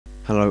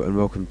Hello and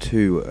welcome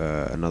to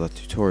another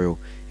tutorial.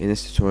 In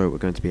this tutorial we're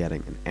going to be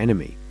adding an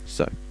enemy.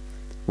 So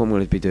what I'm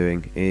going to be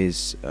doing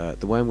is,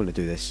 the way I'm going to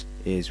do this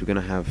is we're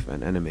going to have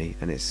an enemy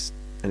and it's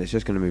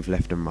just going to move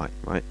left and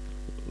right,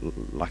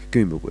 like a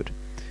Goomba would.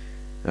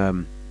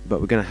 But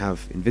we're going to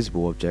have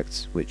invisible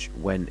objects which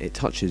when it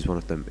touches one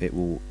of them it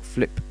will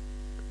flip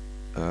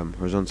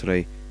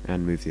horizontally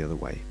and move the other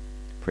way,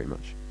 pretty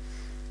much.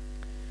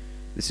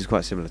 This is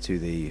quite similar to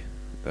the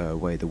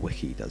way the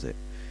wiki does it.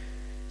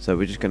 So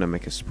we're just going to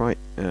make a sprite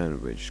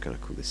and we're just going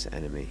to call this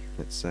enemy,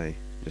 let's say,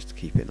 just to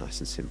keep it nice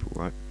and simple,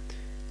 right?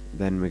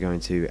 Then we're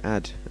going to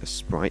add a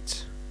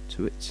sprite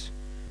to it.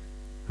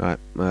 Alright,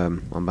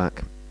 I'm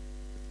back.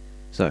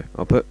 So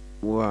I'll put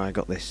where I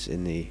got this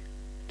in the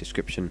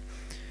description,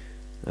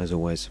 as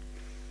always.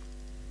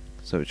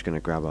 So we're just going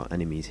to grab our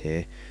enemies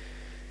here.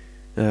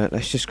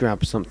 Let's just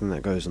grab something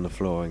that goes on the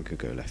floor and could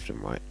go left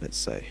and right, let's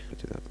say. I'll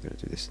do that. We're going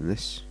to do this and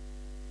this.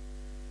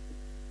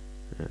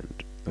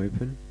 And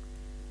open.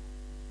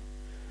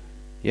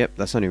 Yep,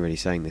 that's only really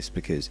saying this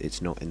because it's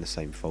not in the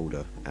same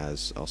folder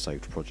as our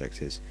saved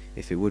project is.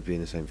 If it would be in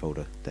the same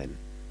folder, then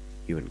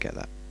you wouldn't get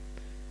that.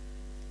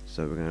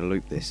 So we're going to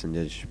loop this and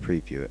then just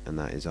preview it, and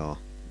that is our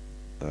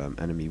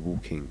enemy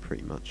walking,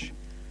 pretty much.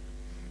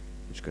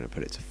 I'm just going to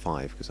put it to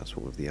 5 because that's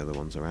what all of the other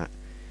ones are at.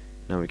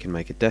 Now we can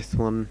make a death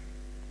one.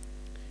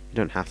 You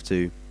don't have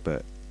to,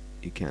 but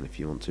you can if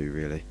you want to,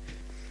 really.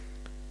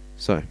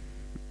 So,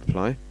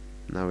 apply.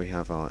 Now we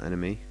have our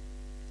enemy.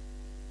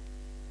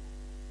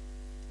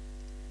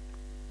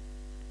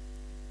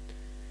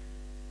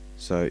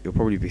 So you'll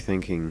probably be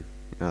thinking,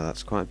 oh,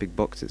 that's quite a big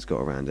box it's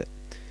got around it.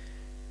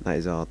 That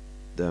is our,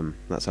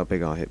 that's how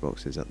big our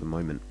hitbox is at the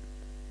moment.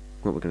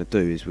 What we're going to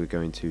do is we're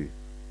going to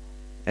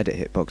edit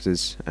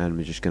hitboxes and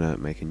we're just going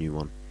to make a new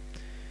one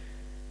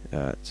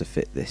to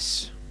fit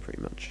this,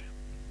 pretty much.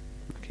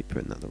 I keep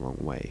putting that the wrong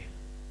way.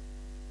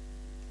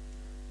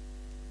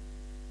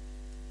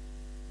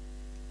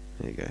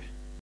 There you go.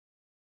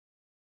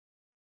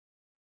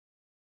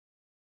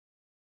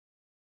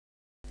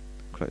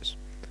 Close.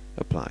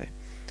 Apply.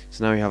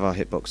 So now we have our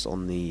hitbox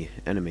on the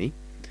enemy.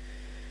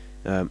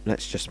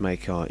 Let's just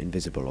make our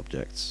invisible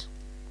objects.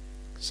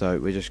 So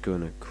we're just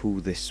going to call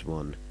this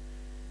one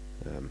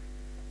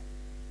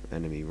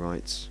enemy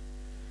rights.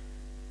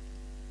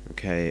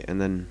 Okay,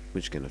 and then we're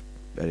just going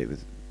to edit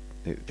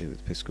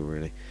with Piscal,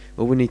 really.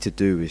 All we need to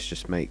do is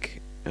just make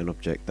an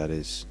object that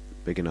is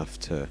big enough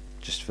to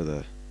just for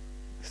the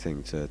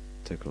thing to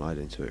collide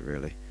into it,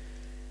 really.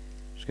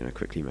 Just going to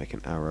quickly make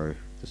an arrow.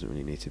 Doesn't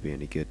really need to be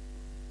any good.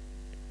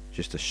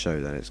 Just to show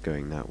that it's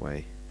going that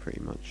way, pretty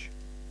much.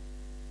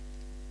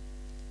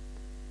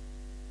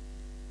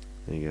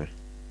 There you go.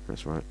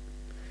 That's right.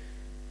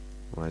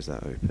 Why is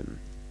that open?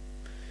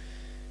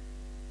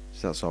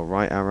 So that's our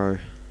right arrow.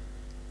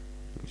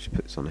 Let's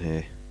put this on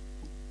here.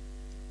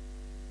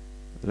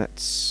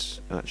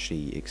 Let's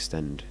actually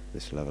extend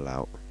this level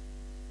out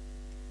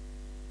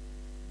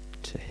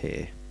to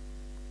here.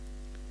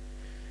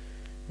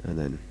 And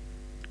then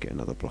get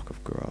another block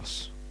of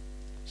grass.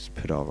 Let's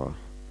put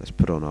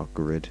on our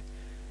grid.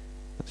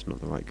 That's not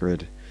the right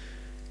grid.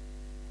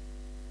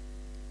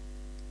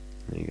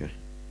 There you go.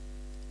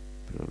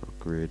 Put on our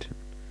grid.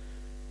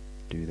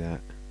 Do that.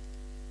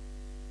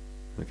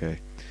 Okay.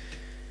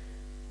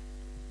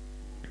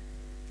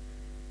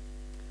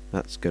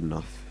 That's good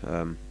enough.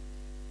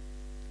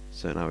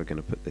 So now we're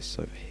going to put this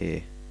over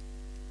here.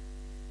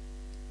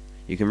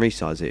 You can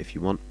resize it if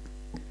you want.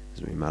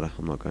 Doesn't really matter.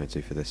 I'm not going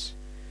to for this.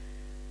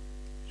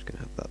 Just going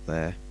to have that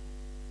there.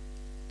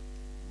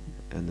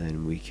 And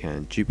then we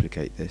can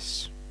duplicate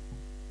this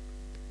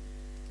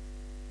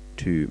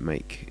to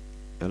make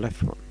a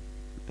left one.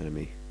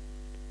 Enemy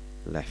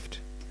left.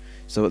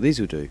 So what these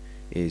will do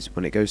is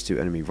when it goes to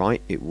enemy right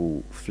it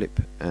will flip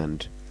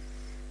and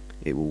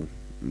it will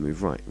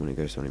move right. When it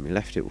goes to enemy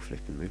left it will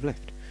flip and move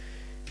left.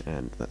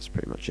 And that's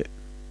pretty much it.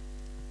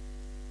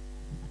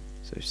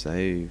 So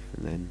save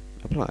and then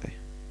apply.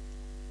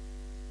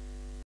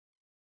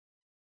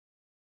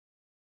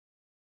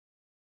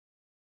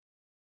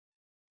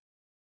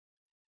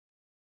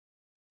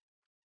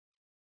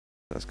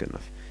 That's good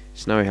enough.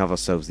 So now we have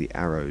ourselves the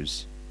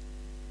arrows.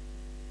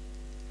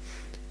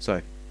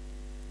 So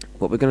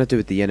what we're going to do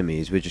with the enemy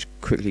is we're just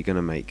quickly going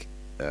to make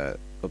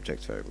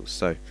object variables.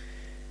 So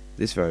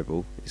this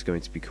variable is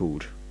going to be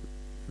called,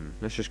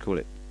 let's just call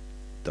it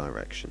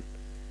direction.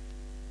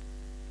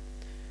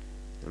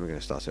 And we're going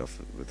to start it off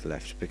with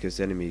left because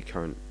the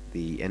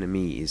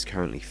enemy is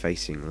currently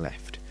facing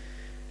left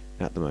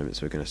at the moment,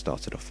 so we're going to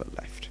start it off at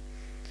left.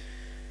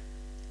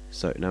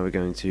 So now we're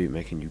going to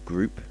make a new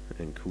group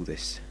and call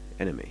this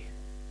enemy.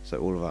 So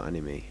all of our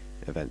enemy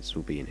events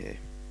will be in here.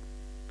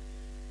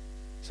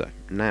 So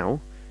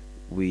now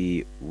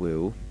we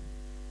will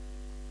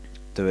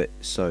do it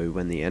so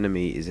when the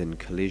enemy is in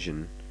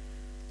collision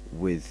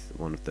with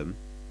one of them,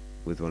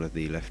 with one of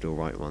the left or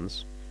right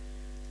ones.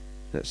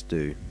 Let's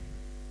do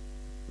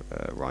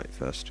right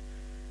first.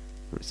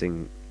 When it's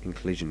in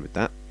collision with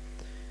that,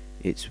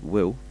 it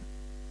will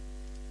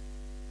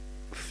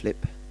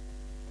flip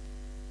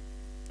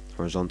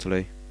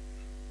horizontally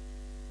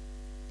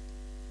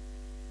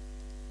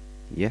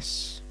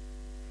yes.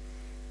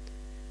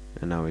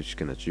 And now we're just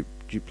going to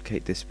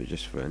duplicate this, but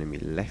just for enemy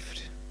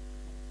left.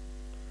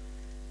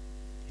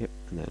 Yep,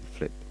 and then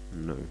flip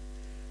no.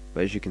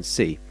 But as you can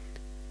see,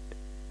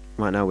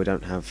 right now we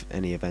don't have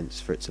any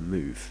events for it to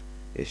move.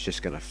 It's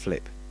just going to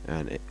flip,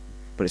 but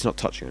it's not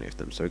touching any of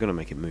them, so we're going to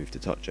make it move to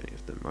touch any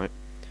of them, right?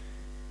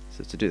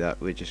 So to do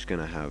that, we're just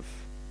going to have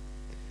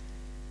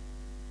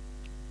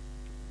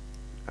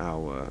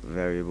our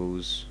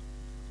variables,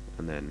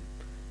 and then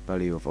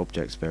value of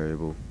objects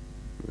variable.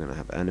 We're going to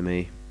have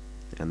enemy,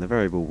 and the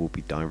variable will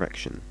be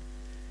direction.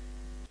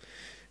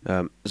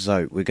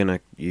 So we're going to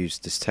use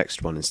this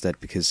text one instead,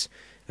 because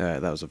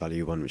that was a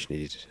value one which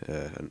needed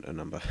a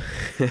number.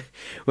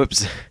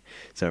 Whoops,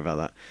 sorry about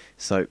that.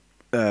 So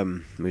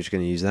we're just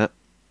going to use that.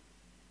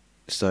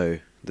 So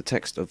the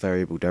text of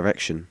variable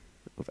direction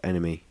of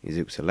enemy is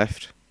equal to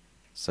left.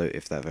 So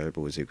if that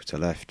variable is equal to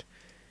left,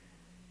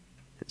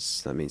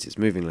 that means it's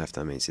moving left.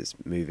 That means it's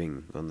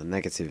moving on the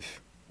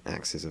negative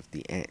axis of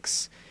the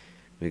x.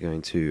 We're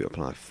going to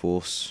apply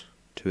force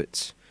to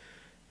it,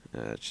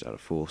 just add a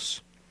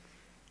force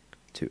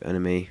to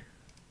enemy,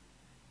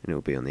 and it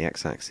will be on the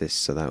x-axis,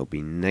 so that will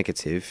be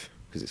negative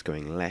because it's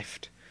going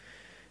left.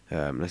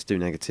 Let's do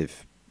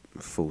negative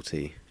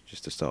 40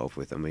 just to start off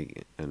with, and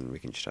we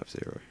can just have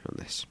 0 on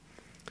this.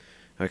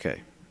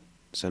 Okay,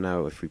 so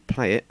now if we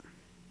play it,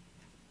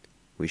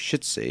 we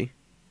should see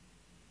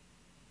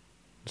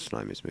the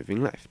slime is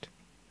moving left,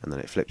 and then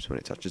it flips when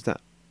it touches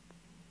that.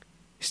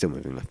 It's still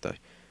moving left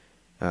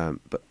though,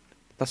 but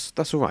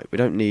that's alright. We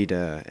don't need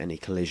any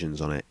collisions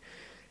on it,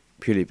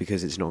 purely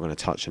because it's not going to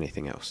touch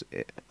anything else,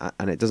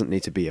 and it doesn't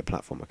need to be a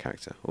platformer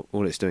character.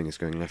 All it's doing is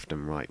going left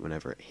and right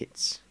whenever it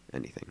hits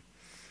anything.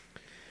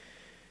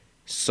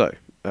 So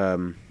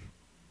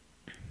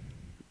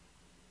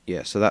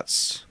yeah, so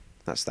that's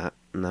that.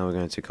 Now we're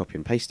going to copy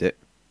and paste it,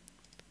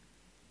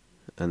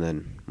 and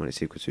then when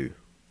it's equal to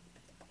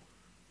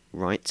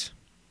right,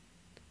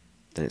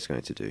 then it's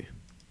going to do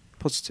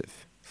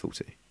positive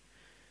 40.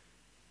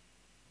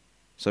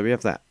 So we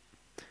have that.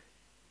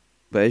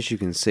 But as you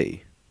can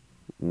see,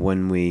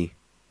 when we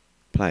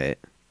play it,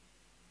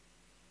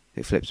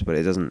 it flips, but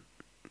it doesn't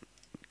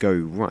go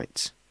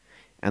right.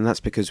 And that's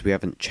because we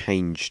haven't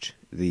changed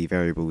the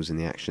variables and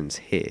the actions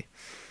here.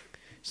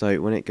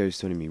 So when it goes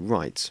to enemy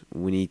right,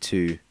 we need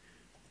to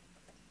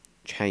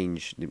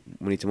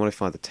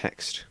modify the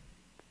text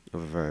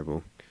of a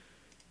variable,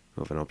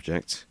 of an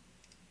object,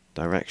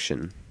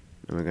 direction,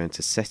 and we're going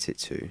to set it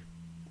to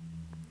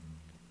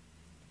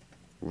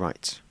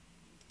right.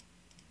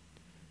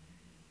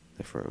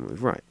 Therefore it'll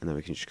move right, and then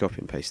we can just copy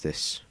and paste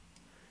this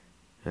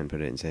and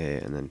put it into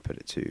here, and then put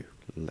it to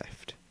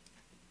left.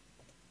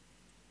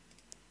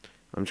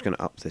 I'm just going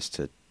to up this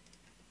to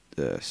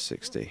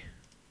 60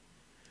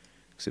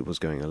 because it was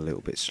going a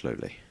little bit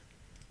slowly.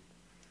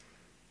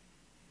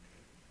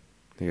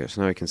 There you go.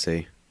 So now we can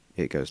see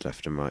it goes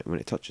left and right when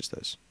it touches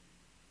those.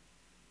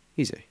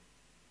 Easy.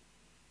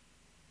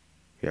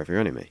 You have your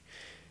enemy,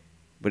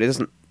 but it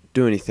doesn't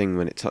do anything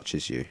when it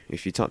touches you.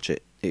 If you touch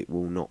it, it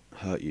will not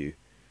hurt you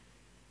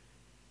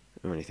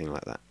or anything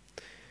like that.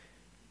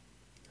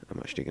 I'm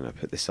actually going to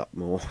put this up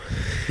more.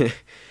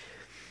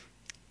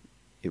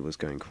 It was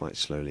going quite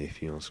slowly,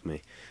 if you ask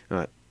me.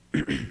 Alright,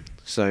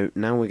 so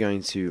now we're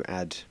going to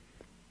add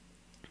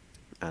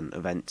an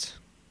event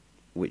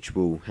which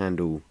will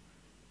handle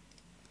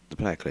the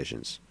player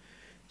collisions.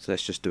 So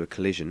let's just do a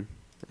collision,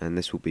 and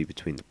this will be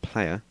between the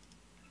player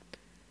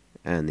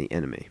and the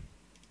enemy.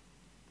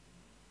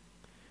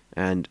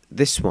 And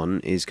this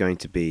one is going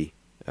to be,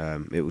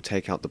 it will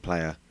take out the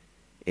player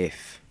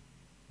if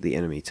the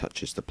enemy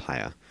touches the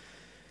player.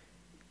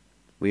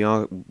 We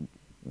are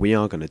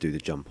going to do the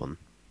jump on,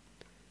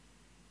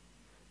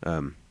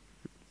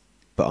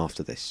 but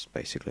after this,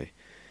 basically.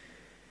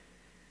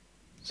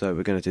 So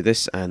we're going to do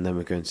this, and then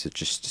we're going to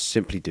just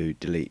simply do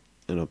delete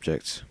an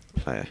object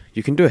player.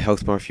 You can do a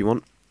health bar if you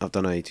want. I've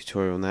done a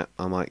tutorial on that.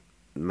 I might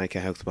make a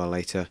health bar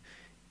later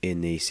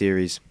in the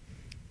series,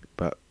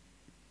 but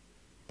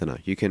I don't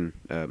know. You can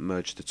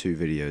merge the two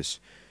videos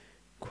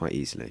quite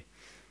easily.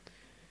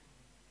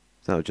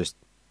 So I'll just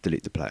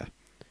delete the player.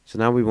 So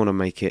now we want to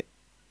make it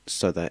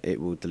so that it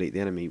will delete the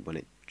enemy when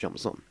it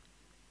jumps on.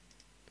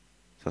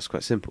 So that's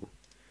quite simple.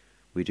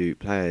 We do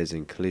players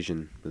in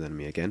collision with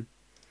enemy again.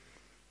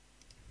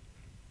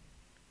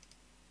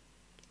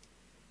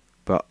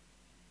 But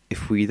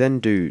if we then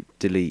do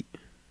delete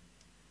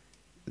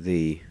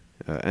the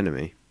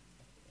enemy,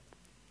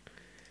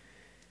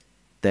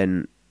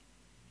 then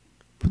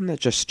wouldn't that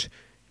just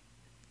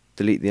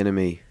delete the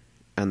enemy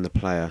and the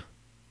player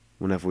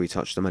whenever we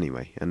touch them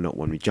anyway, and not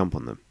when we jump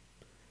on them?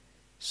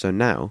 So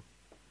now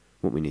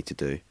what we need to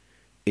do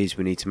is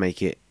we need to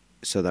make it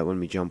so that when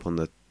we jump on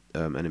the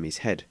enemy's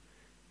head,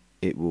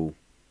 it will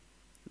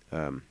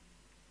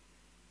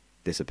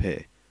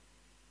disappear,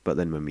 but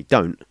then when we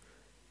don't,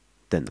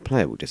 then the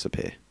player will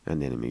disappear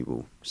and the enemy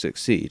will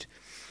succeed.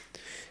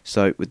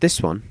 So with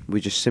this one, we're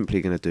just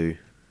simply going to do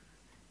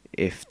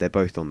if they're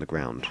both on the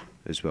ground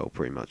as well,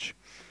 pretty much.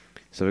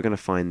 So we're going to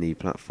find the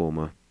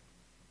platformer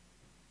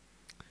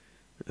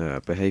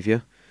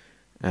behavior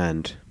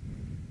and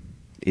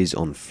is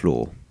on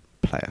floor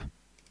player.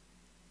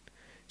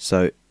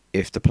 So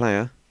if the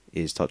player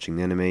is touching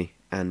the enemy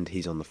and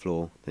he's on the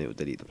floor, then it will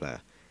delete the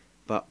player.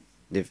 But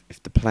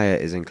if the player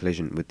is in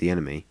collision with the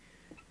enemy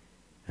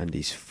and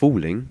he's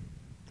falling,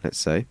 let's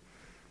say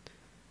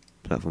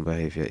platform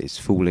behavior is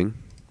falling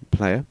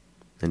player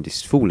and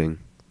is falling,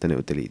 then it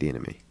will delete the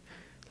enemy.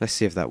 Let's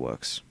see if that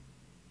works.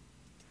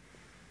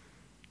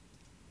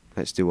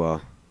 Let's do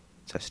our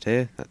test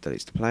here. That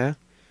deletes the player,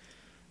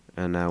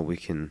 and now we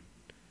can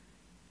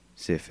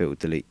see if it will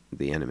delete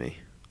the enemy.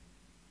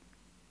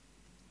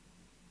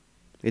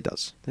 It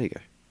does. There you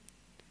go.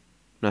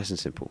 Nice and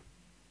simple.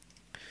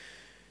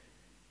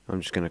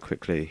 I'm just going to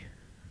quickly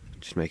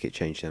just make it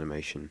change the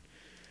animation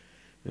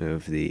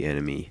of the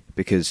enemy,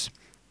 because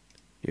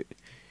it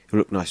will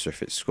look nicer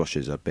if it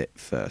squashes a bit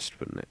first,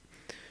 wouldn't it?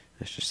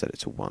 Let's just set it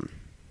to 1.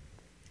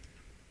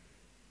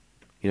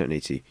 You don't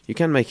need to. You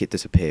can make it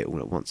disappear all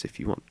at once if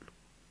you want.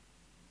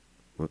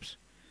 Whoops.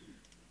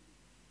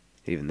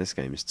 Even this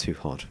game is too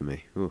hard for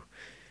me. Ooh.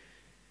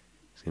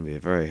 It's going to be a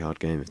very hard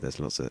game if there's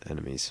lots of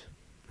enemies.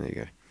 There you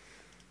go.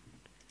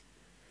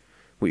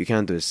 What you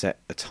can do is set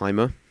a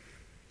timer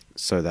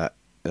so that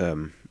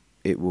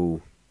it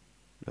will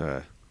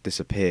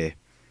disappear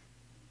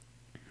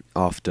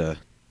after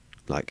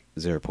like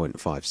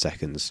 0.5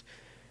 seconds.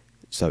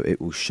 So it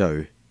will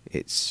show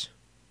its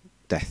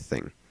death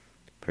thing,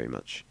 pretty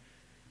much.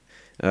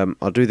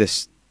 I'll do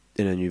this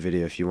in a new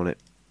video if you want it,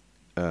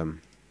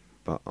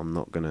 but I'm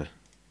not going to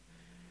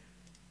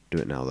do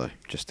it now though,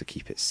 just to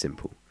keep it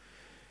simple.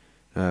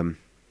 Yeah,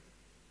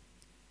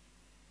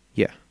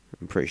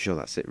 I'm pretty sure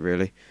that's it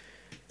really.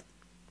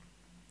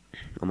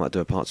 I might do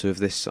a part 2 of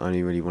this. I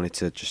only really wanted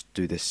to just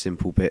do this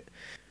simple bit.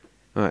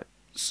 Alright,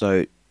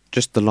 so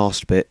just the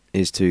last bit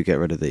is to get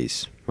rid of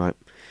these, right?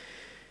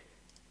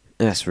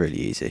 That's really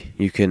easy.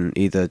 You can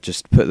either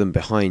just put them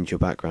behind your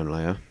background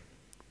layer,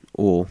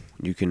 or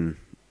you can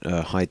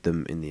hide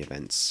them in the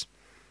events.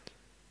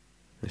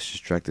 Let's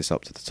just drag this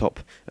up to the top.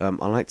 I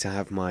like to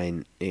have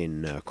mine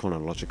in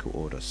chronological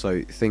order,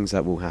 so things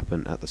that will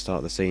happen at the start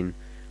of the scene,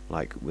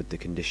 like with the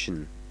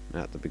condition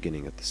at the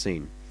beginning of the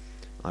scene,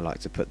 I like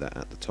to put that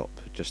at the top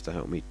just to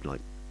help me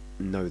like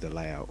know the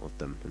layout of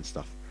them and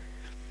stuff.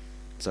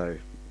 So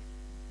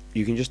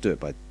you can just do it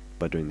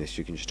by doing this.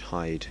 You can just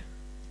hide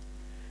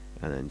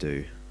and then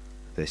do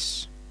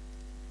this,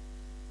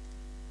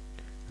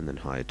 and then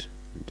hide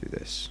and do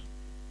this.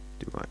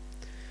 Do right.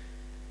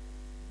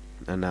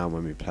 And now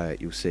when we play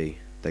it, you'll see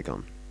they're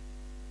gone,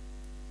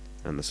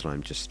 and the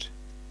slime just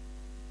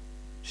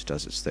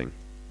does its thing.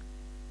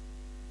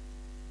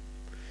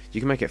 You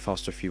can make it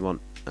faster if you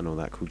want and all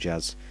that cool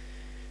jazz.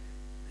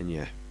 And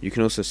yeah, you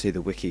can also see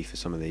the wiki for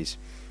some of these.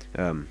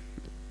 Some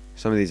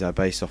of these are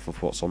based off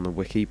of what's on the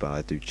wiki, but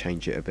I do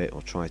change it a bit,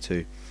 or try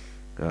to.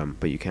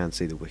 But you can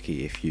see the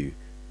wiki if you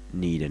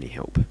need any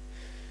help.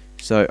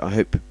 So I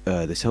hope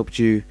this helped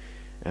you,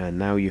 and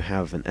now you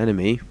have an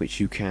enemy which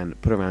you can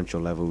put around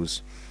your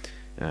levels,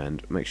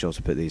 and make sure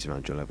to put these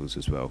around your levels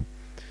as well,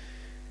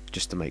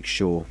 just to make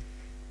sure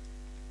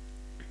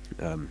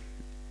that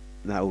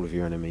all of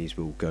your enemies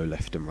will go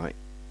left and right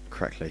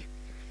correctly.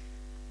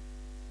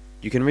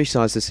 You can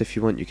resize this if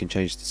you want. You can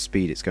change the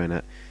speed it's going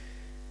at.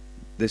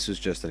 This was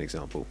just an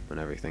example and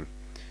everything.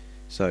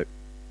 So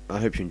I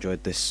hope you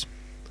enjoyed this.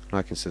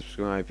 Like and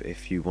subscribe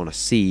if you want to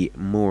see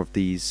more of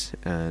these,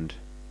 and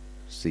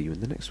see you in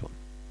the next one.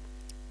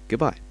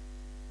 Goodbye.